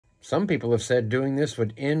Some people have said doing this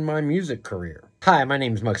would end my music career. Hi, my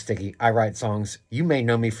name's Muck Sticky. I write songs. You may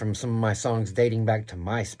know me from some of my songs dating back to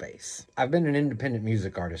MySpace. I've been an independent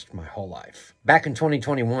music artist my whole life. Back in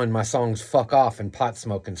 2021, my songs Fuck Off and Pot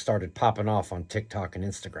Smokin' started popping off on TikTok and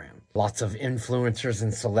Instagram. Lots of influencers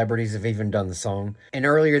and celebrities have even done the song. And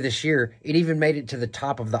earlier this year, it even made it to the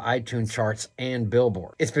top of the iTunes charts and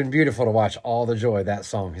Billboard. It's been beautiful to watch all the joy that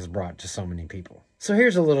song has brought to so many people. So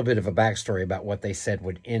here's a little bit of a backstory about what they said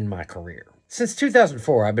would end my career. Since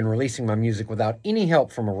 2004, I've been releasing my music without any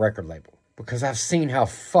help from a record label because I've seen how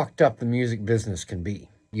fucked up the music business can be.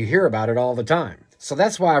 You hear about it all the time. So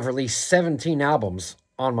that's why I've released 17 albums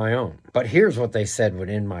on my own. But here's what they said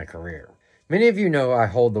would end my career. Many of you know I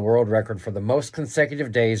hold the world record for the most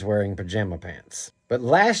consecutive days wearing pajama pants. But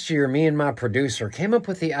last year, me and my producer came up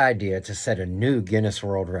with the idea to set a new Guinness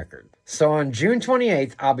World Record. So on June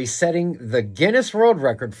 28th, I'll be setting the Guinness World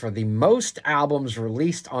Record for the most albums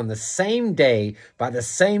released on the same day by the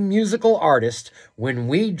same musical artist when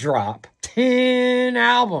we drop 10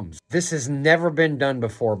 albums. This has never been done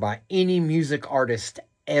before by any music artist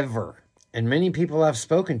ever. And many people I've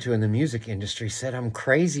spoken to in the music industry said I'm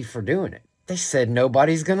crazy for doing it. They said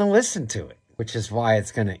nobody's going to listen to it, which is why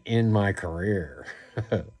it's going to end my career.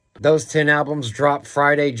 Those 10 albums drop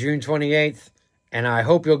Friday, June 28th, and I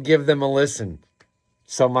hope you'll give them a listen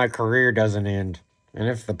so my career doesn't end. And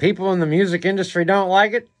if the people in the music industry don't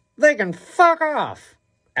like it, they can fuck off.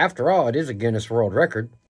 After all, it is a Guinness World Record.